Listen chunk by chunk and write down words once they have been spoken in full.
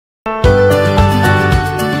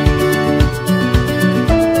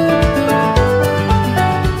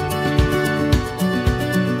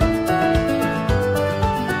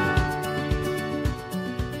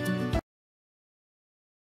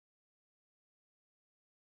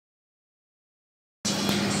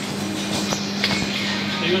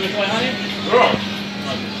You want to try honey? Sure.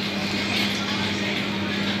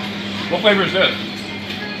 What flavor is this?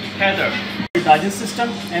 Heather. Digestive system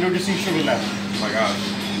and reducing sugar level. Oh my gosh.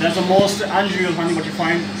 That's the most unusual honey what you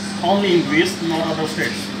find only in Greece, not other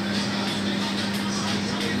states.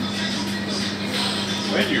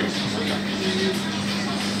 Thank you.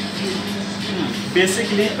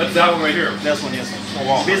 Basically, That's that one right here. that's one, yes. Oh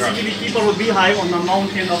wow. Basically, people will be high on the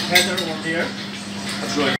mountain of heather over there.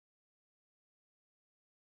 That's really good.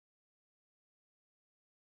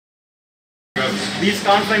 These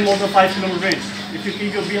can't fly more than 5 kilometer range. If you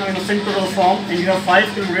keep your bee in a central form and you have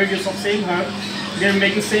 5 kilometer radius of same herb, they are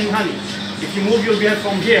making same honey. If you move your bee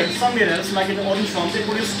from here somewhere else, like in the orange farm, they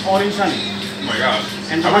produce orange honey. Oh my gosh.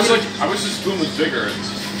 And I wish the spoon was bigger.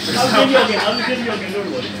 I'll give you again,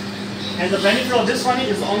 don't worry. And the benefit of this honey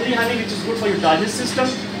is only honey which is good for your digestive system,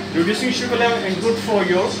 reducing sugar level and good for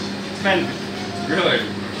your pelvic. Really?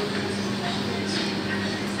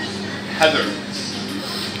 Heather.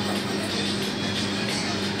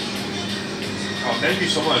 Oh, thank you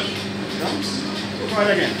so much. We'll try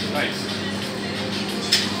it again. Nice.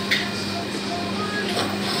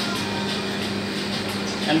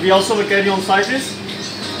 And we also will carry on citrus.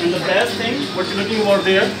 And the best thing, what you're looking over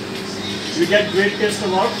there, you get Great Taste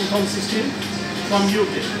Award 2016 from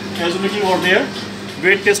UK. As you're looking over there,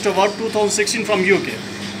 Great Taste Award 2016 from UK.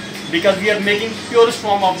 Because we are making purest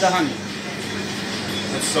form of the honey.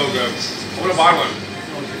 That's so good. I want to buy one.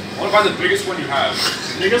 Okay. I want to buy the biggest one you have.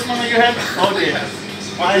 Biggest one that you have? Okay.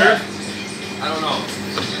 I don't know.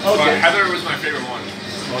 Okay. But Heather was my favorite one.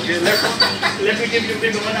 Okay, let me give you a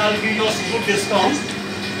big one. I will give you also good discount.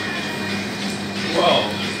 Whoa.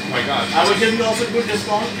 Oh my gosh. I will give you also good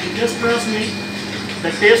discount. And just trust me,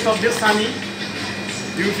 the taste of this honey,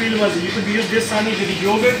 you feel muzzy. You could use this honey with the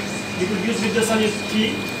yogurt. You could use with this honey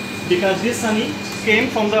tea. Because this honey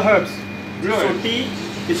came from the herbs. Really? So tea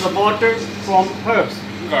is a water from herbs.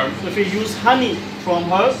 Okay. So if you use honey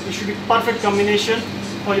from herbs, it should be perfect combination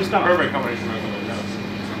for your stomach. Perfect combination. Yeah.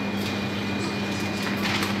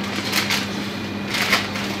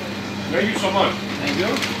 Thank you so much. Thank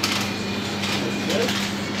you.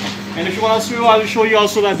 And if you want to, I will show you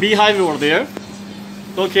also that beehive over there.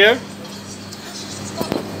 Look here.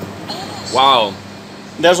 Wow.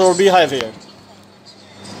 There's our beehive here.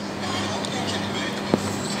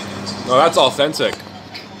 Oh, that's authentic.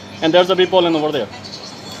 And there's the bee pollen over there.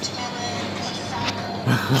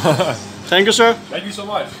 Thank you, sir. Thank you so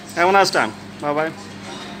much. Have a nice time. Bye-bye.